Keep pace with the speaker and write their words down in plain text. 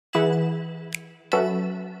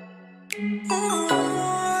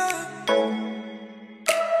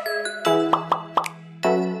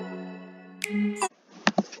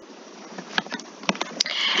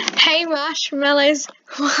Hey Marshmallows,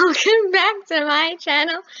 welcome back to my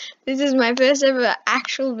channel. This is my first ever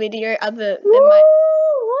actual video other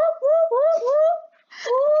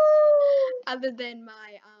than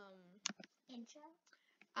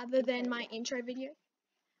my intro video,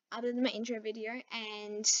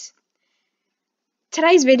 and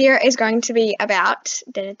today's video is going to be about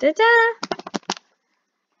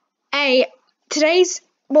today's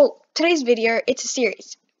video. It's a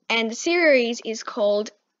series, and the series is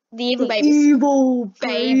called The Evil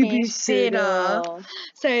Babysitter.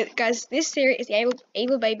 So, guys, this series is the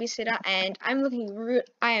Evil Babysitter, and I am looking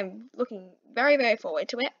very, very forward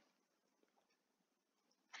to it.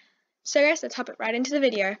 So, guys, let's hop it right into the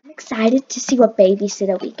video. I'm excited to see what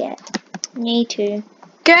babysitter we get. Me too.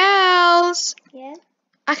 Girls! Yeah?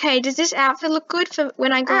 Okay, does this outfit look good for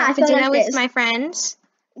when I go out for dinner with my friends?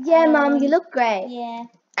 Yeah, Mum, you look great. Yeah.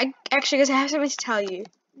 Actually, guys, I have something to tell you.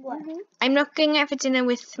 What? I'm not going out for dinner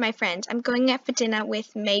with my friends. I'm going out for dinner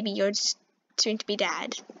with maybe your soon-to-be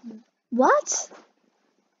dad. What?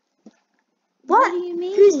 What do you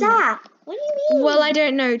mean? Who's that? What do you mean? Well, I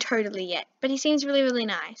don't know totally yet, but he seems really, really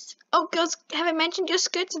nice. Oh, girls, have I mentioned your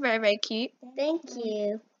skirts are very, very cute? Thank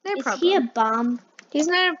you. No Is problem. he a bum? He's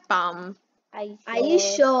not a bum. Are you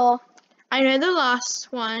sure? I know the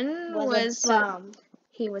last one was a bum.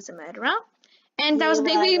 he was a murderer, and that was a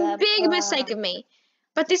big mistake of me.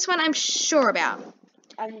 But this one I'm sure about.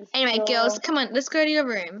 Anyway, girls, come on, let's go to your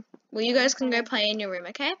room. Well, you guys can go play in your room,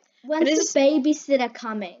 okay? When's the babysitter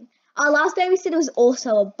coming? Our last babysitter was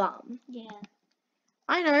also a bum. Yeah.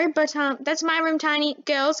 I know, but that's my room, Tiny.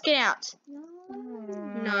 Girls, get out.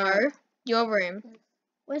 No, your room.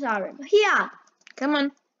 Where's our room? Here. Come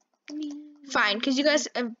on. Fine, because you guys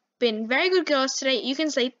have been very good girls today. You can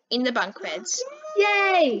sleep in the bunk beds.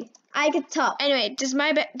 Yay! I get top. Anyway, does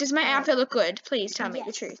my outfit look good? Please tell me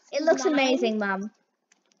the truth. It looks amazing, Mum.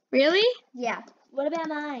 Really? Yeah. What about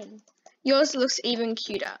mine? Yours looks even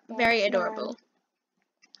cuter. Very That's adorable.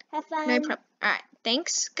 Have fun. No problem. Alright,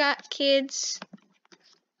 thanks, kids.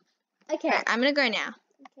 Okay. Alright, I'm gonna go now.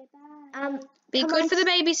 Okay, bye. Be Come good on. for the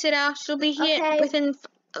babysitter. She'll be here Okay. within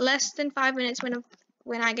less than 5 minutes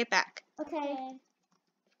when I get back. Okay.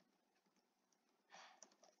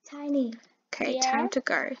 Tiny, Okay, Yeah? time to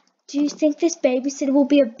go. do you think this babysitter will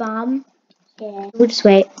be a bum? Yeah. We'll just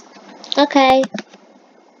wait. Okay.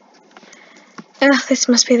 Ugh, this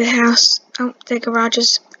must be the house. Oh, the garage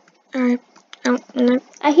is. Alright. Oh, no.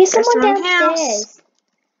 I hear That's the someone wrong house. downstairs.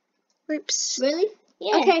 Oops. Really?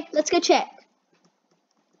 Yeah. Okay, let's go check.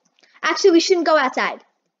 Actually, we shouldn't go outside,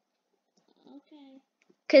 Okay.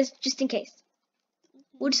 because just in case.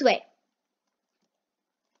 We'll just wait.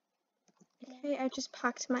 Okay, I just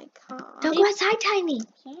parked my car. Don't go outside, Tiny.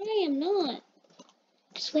 Sorry, I'm not.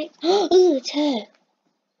 Just wait. Oh, it's her.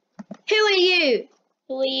 Who are you?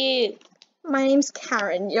 Who are you? My name's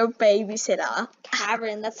Karen, your babysitter.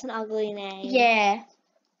 Karen. That's an ugly name. Yeah.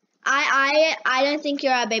 I don't think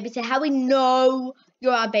you're our babysitter. How we know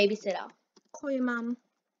you're our babysitter? Call your mum.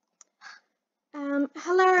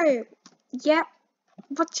 Hello. Yep.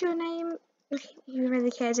 What's your name? Who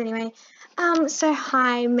really cares anyway? So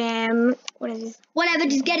hi, ma'am. What is this? Whatever,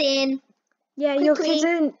 just get in. Yeah, your Quickly. kids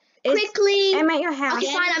are. Quickly. I'm at your house. Okay,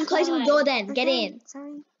 Get fine, I'm closing the door then. Get Okay, in.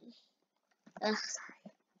 Sorry. Ugh.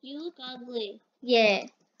 You look ugly. Yeah.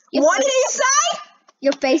 What did you say?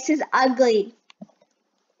 Your face is ugly.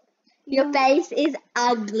 Your face is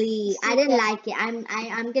ugly. I don't like it.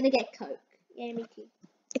 I'm gonna get Coke. Yeah, me too.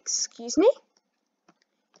 Excuse me?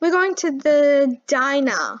 We're going to the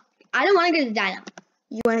diner. I don't want to go to the diner.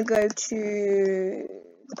 You want to go to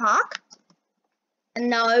the park?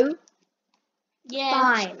 No.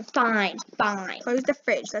 Yeah. Fine. Close the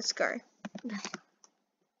fridge. Let's go.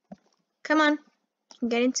 Come on.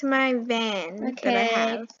 Get into my van that I Okay.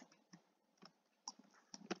 have.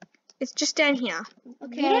 It's just down here.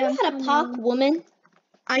 Okay. You don't know how to park, woman.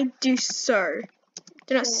 I do so.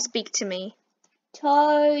 Do not speak to me.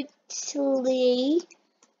 Totally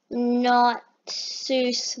not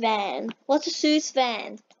Seuss van. What's a Seuss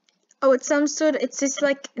van? Oh, it's some sort of, it's just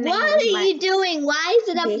like... What are you doing? Why is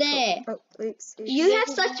it up there? Oh, oops. You have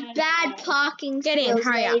such bad parking Get in, skills,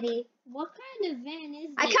 hurry up. lady. What kind of van is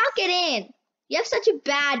this? I can't get in. You have such a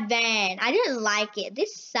bad van. I didn't like it.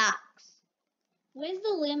 This sucks. Where's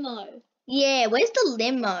the limo? Yeah, where's the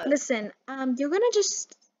limo? Listen, you're gonna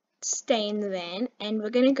just stay in the van and we're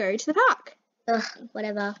gonna go to the park. Ugh,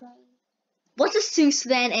 whatever. What's a Seuss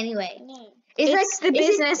van anyway? No. It's the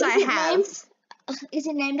business I have. Is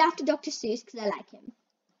it named after Dr. Seuss? Because I like him.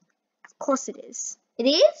 course it is. It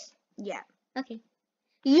is? Yeah. Okay.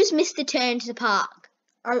 You just missed the turn to the park.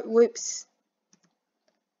 Oh, whoops.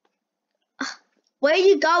 Where are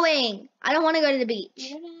you going? I don't want to go to the beach.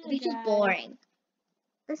 The The beach is boring.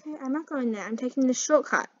 Okay, I'm not going there. I'm taking the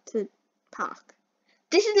shortcut to the park.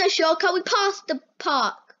 This is no shortcut. We passed the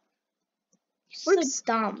park. You're Whoops. so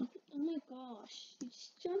dumb. Oh my gosh. You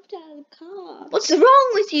just jumped out of the car. What's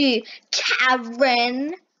wrong with you,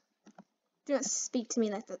 Karen? Do not speak to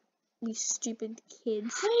me like that, you stupid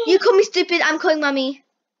kids. You call me stupid. I'm calling Mummy.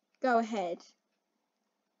 Go ahead.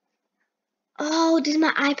 Oh, this is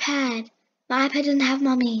my iPad. My iPad doesn't have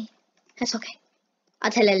Mummy. That's okay.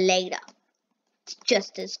 I'll tell her later. It's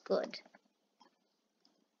just as good.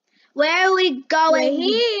 Where are we going, We're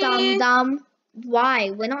you here. dum-dum? Why?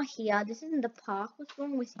 We're not here. This isn't the park. What's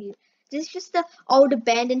wrong with you? This is just the old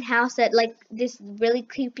abandoned house that, like, this really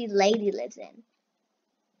creepy lady lives in.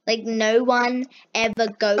 Like, no one ever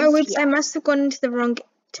goes Oh, whoops, I here. must have gone into the wrong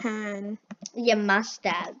turn. You must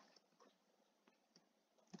have.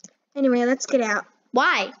 Anyway, let's get out.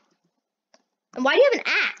 Why? And why do you have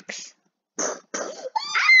an axe?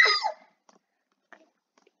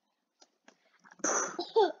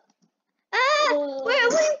 Where are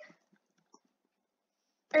we?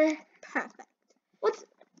 Perfect. What's...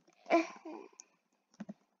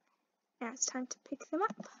 Now it's time to pick them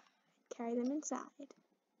up. Carry them inside.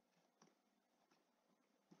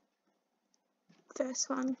 First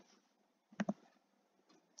one.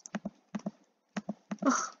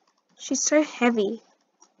 Oh, she's so heavy.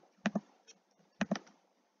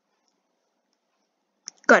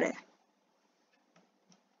 Got it.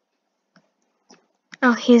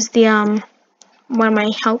 Oh, here's the one of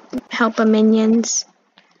my helper minions.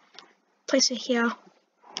 Place it here.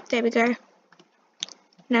 There we go.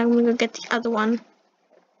 Now I'm gonna go get the other one.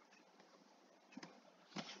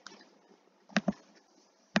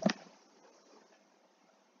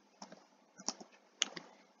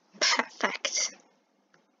 Perfect.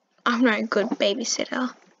 I'm not a good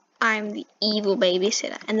babysitter. I'm the evil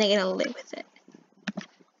babysitter, and they're gonna live with it.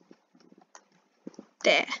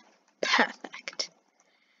 There. Perfect.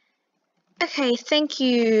 Okay, thank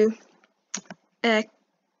you.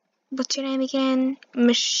 What's your name again?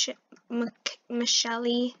 Michelle,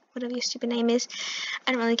 whatever your stupid name is.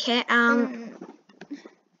 I don't really care. Where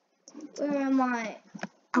am I?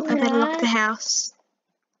 I better lock the house.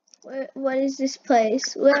 What is this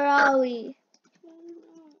place? Where are we?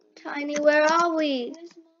 Tiny, where are we?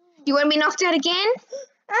 You want to be knocked out again?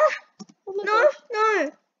 No.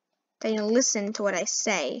 Then you'll listen to what I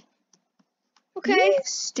say. Okay. You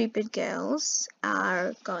stupid girls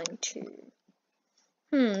are going to...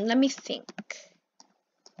 let me think.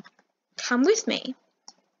 Come with me.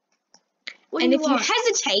 What And do if you want? you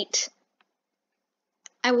hesitate,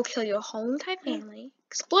 I will kill your whole entire family,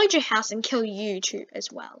 explode your house, and kill you too as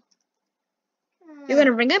well. You're going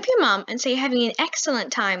to ring up your mum and say you're having an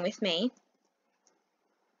excellent time with me.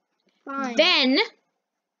 Fine.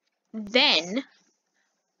 Then,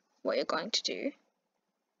 what you're going to do...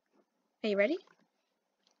 Are you ready?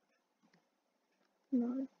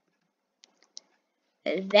 No.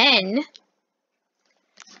 Then,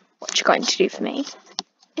 what you're going to do for me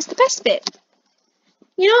is the best bit.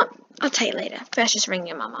 You know what? I'll tell you later. First, just ring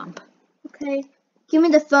your mum up. Okay. Give me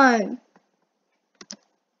the phone.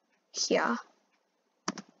 Here.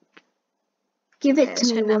 Give it There's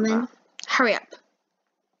to her me, woman. number. Hurry up.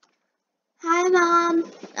 Hi, Mom.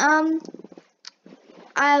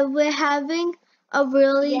 We're having a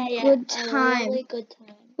really good time. A really good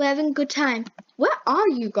time. We're having a good time. Where are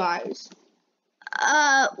you guys?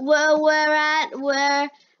 Well, we're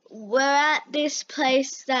at this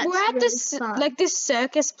place that's We're at really this fun. this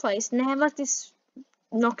circus place, and they have like this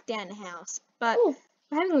knockdown house. But Oh.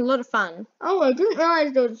 we're having a lot of fun. Oh, I didn't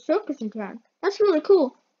realize there was a circus in town. That's really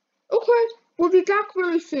cool. Okay, we'll be back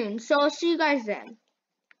really soon, so I'll see you guys then.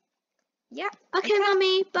 Yep. Okay,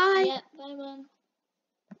 Mommy. Bye. Yeah, bye, Mom.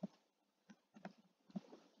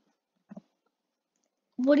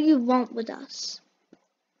 What do you want with us?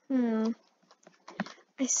 I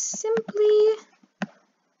simply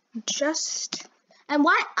just. And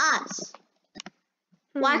why us?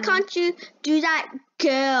 Why can't you do that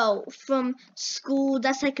girl from school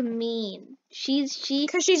that's like mean?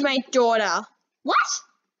 Because she's my daughter. What?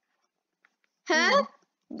 Her?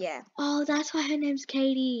 Yeah. Oh, that's why her name's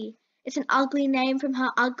Katie. It's an ugly name from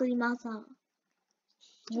her ugly mother.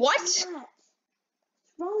 What? What's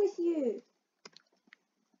wrong with you?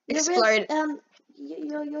 Explode.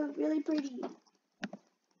 You're really pretty.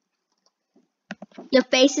 Your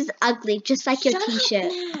face is ugly, just like your t-shirt.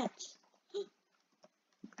 Up, Nat.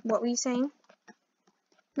 What were you saying?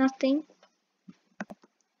 Nothing.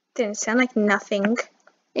 Didn't sound like nothing.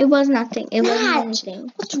 It was nothing. It wasn't Nat!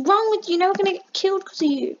 anything. What's wrong with you? Now we're gonna get killed because of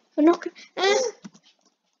you. We're not gonna.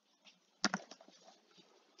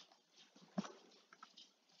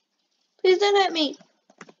 Please don't hurt me.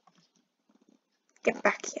 Get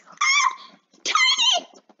back here. Tiny!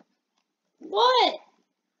 What?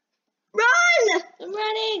 Run! I'm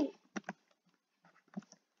running.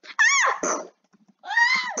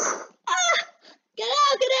 Get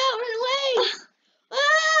out, run away.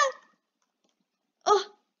 Oh,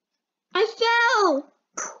 I fell.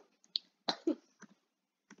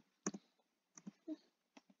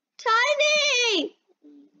 Tiny!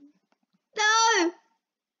 No!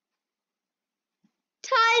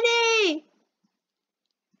 Tiny!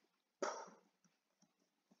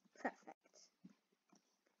 Perfect.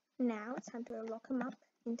 Now it's time to lock them up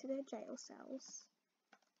into their jail cells.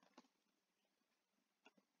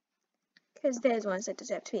 Because there's ones that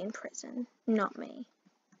deserve to be in prison, not me.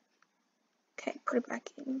 Okay, put it back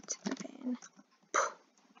into the van.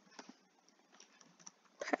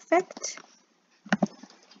 Perfect.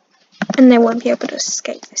 And they won't be able to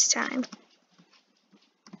escape this time.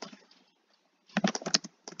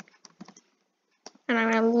 And I'm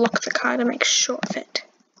going to lock the car to make sure of it.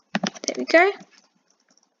 There we go.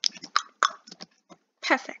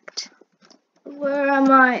 Perfect. Where am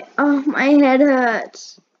I? Oh, my head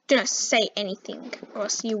hurts. Do not say anything, or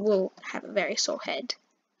else you will have a very sore head.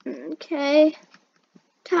 Okay.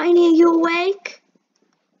 Tiny, are you awake?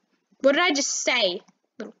 What did I just say,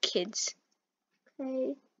 little kids?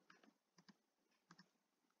 Okay.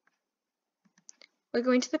 We're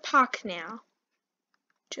going to the park now,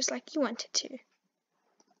 just like you wanted to. At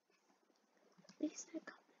least I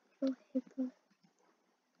got my little hippo.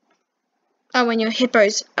 Oh, and your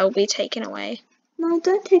hippos will be taken away. No,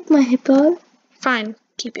 don't take my hippo. Fine,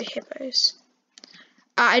 keep your hippos.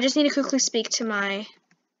 I just need to quickly speak to my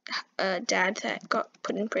dad that got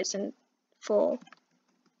put in prison for.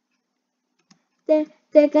 They're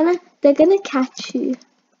gonna catch you.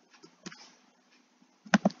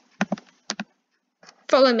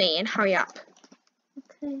 Follow me and hurry up.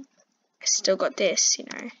 Okay. I still got this, you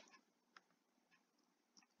know.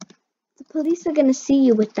 The police are gonna see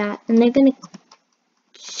you with that, and they're gonna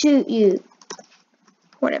shoot you.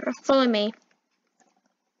 Whatever. Follow me.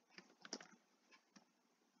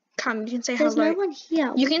 Come, you can say There's hello. no one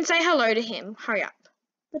here. You can say hello to him. Hurry up.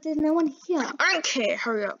 But there's no one here. I don't care.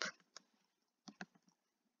 Hurry up.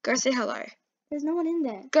 Go say hello. There's no one in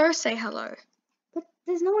there. Go say hello. But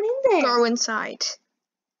there's no one in there. Go inside.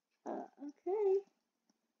 Okay.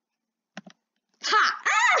 Ha!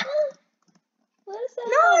 What is that?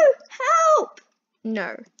 No! Help!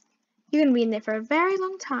 No. You're going to be in there for a very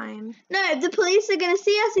long time. No, the police are gonna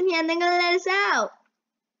see us in here and they're gonna let us out.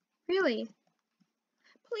 Really?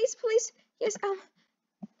 Police. Yes, oh,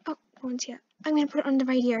 no one's here. I'm going to put it on the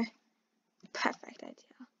radio. Perfect idea.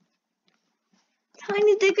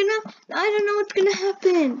 Tiny, I don't know what's gonna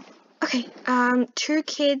happen. Okay, 2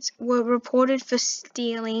 kids were reported for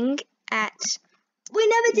stealing at We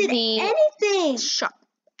never did The- anything. shop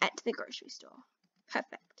at the grocery store.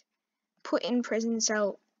 Perfect. Put in prison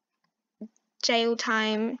cell. Jail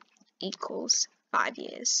time equals 5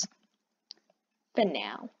 years. For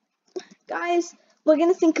now. Guys, we're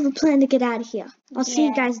gonna think of a plan to get out of here. I'll see you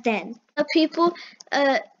Yeah. guys then. People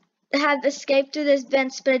have escaped through those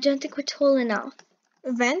vents, but I don't think we're tall enough.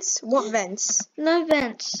 Vents? What vents? No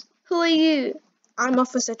vents. Who are you? I'm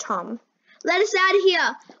Officer Tom. Let us out of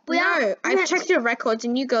here. No, I've checked your records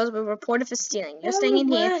and you girls were reported for stealing. You're staying in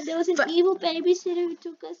here. There was an but- evil babysitter who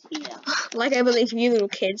took us here. Like I believe you little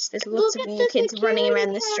kids. There's lots Look of at you the kids running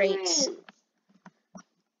around the security streets. cameras.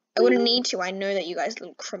 I wouldn't need to. I know that you guys are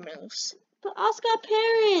little criminals. But ask our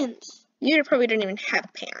parents. You probably don't even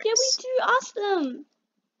have parents. Yeah, we do. Ask them.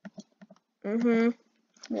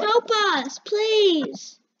 Mm-hmm. Help us,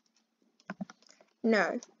 please.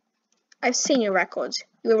 No. I've seen your records.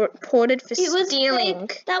 You were reported for stealing.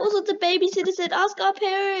 That was what the babysitter said. Ask our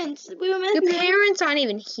parents. We were meant Your to parents aren't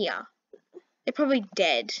even here. They're probably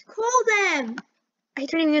dead. Call them. I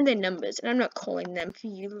don't even know their numbers, and I'm not calling them for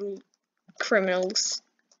you little criminals.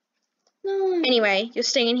 No. Anyway, you're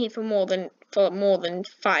staying in here for more than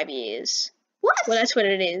 5 years. What? Well, that's what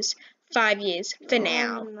it is. 5 years for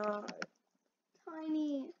now. No.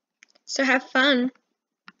 Tiny. So have fun.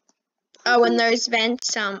 Oh, and those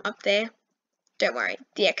vents up there. Don't worry.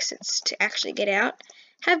 The exits to actually get out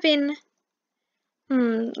have been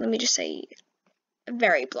let me just say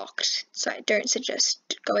very blocked. So I don't suggest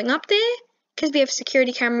going up there because we have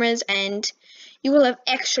security cameras and you will have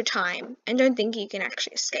extra time and don't think you can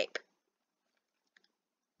actually escape.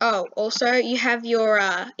 Oh, also you have your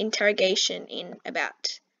interrogation in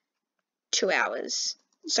about 2 hours.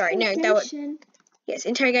 Sorry, no, that was, yes,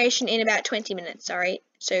 interrogation in about 20 minutes, sorry.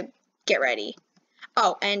 So get ready.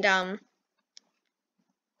 Oh, and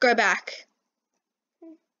go back.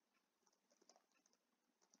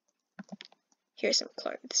 Here's some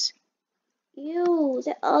clothes. Ew,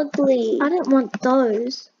 they're ugly. I don't want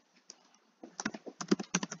those.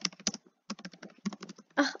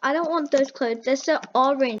 Ugh, I don't want those clothes. They're so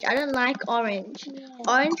orange. I don't like orange. Yeah.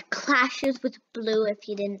 Orange clashes with blue if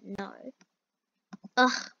you didn't know.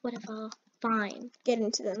 Ugh, whatever. Fine. Get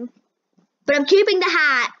into them. But I'm keeping the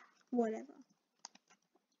hat. Whatever.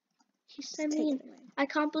 He's so Just take mean. it away. I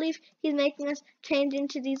can't believe he's making us change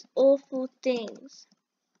into these awful things.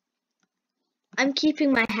 I'm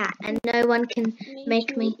keeping my hat and no one can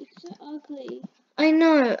make me. It's so ugly. I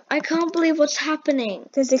know. I can't believe what's happening.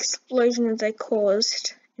 There's the explosion they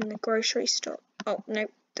caused in the grocery store. Oh, no,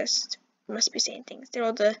 this must be seeing things.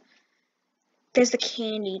 There's the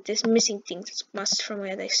candy. There's missing things. Must from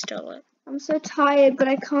where they stole it. I'm so tired, but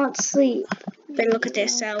I can't sleep. Better look at their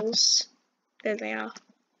cells. There they are.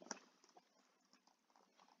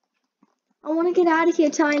 I want to get out of here,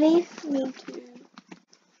 Tiny. Me too.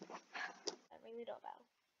 Ring the doorbell.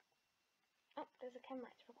 Oh, there's a camera.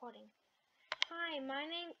 It's recording. Hi, my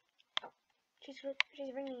name. Oh, she's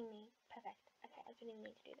ringing me. Perfect. Okay, I didn't need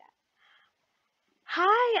to do that.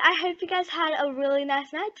 Hi, I hope you guys had a really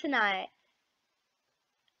nice night tonight.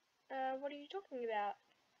 What are you talking about?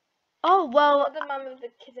 Oh, well, You're the mum of the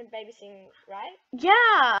kids and babysitting, right?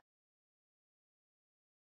 yeah.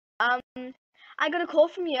 I got a call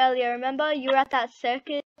from you earlier, remember? You were at that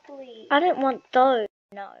circus. Please. I don't want those.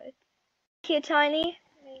 No. Here, Tiny.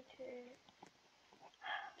 Me too.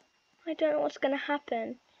 I don't know what's gonna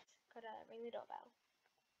happen. Gotta ring the doorbell.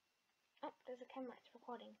 Oh, there's a camera. It's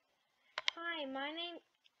recording. Hi, my name.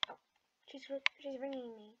 Oh, she's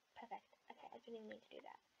ringing me. Perfect. Okay, I didn't need to do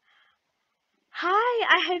that. Hi,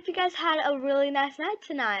 I hope you guys had a really nice night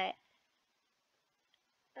tonight.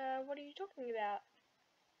 What are you talking about?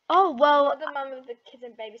 Oh, well, You're the mum of the kids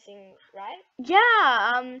and babysitting, right?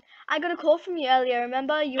 yeah. I got a call from you earlier,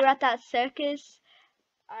 remember? You were at that circus.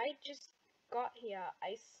 I just got here.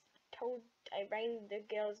 I rang the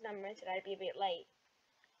girl's number and said I'd be a bit late.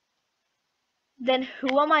 Then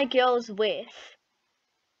who are my girls with?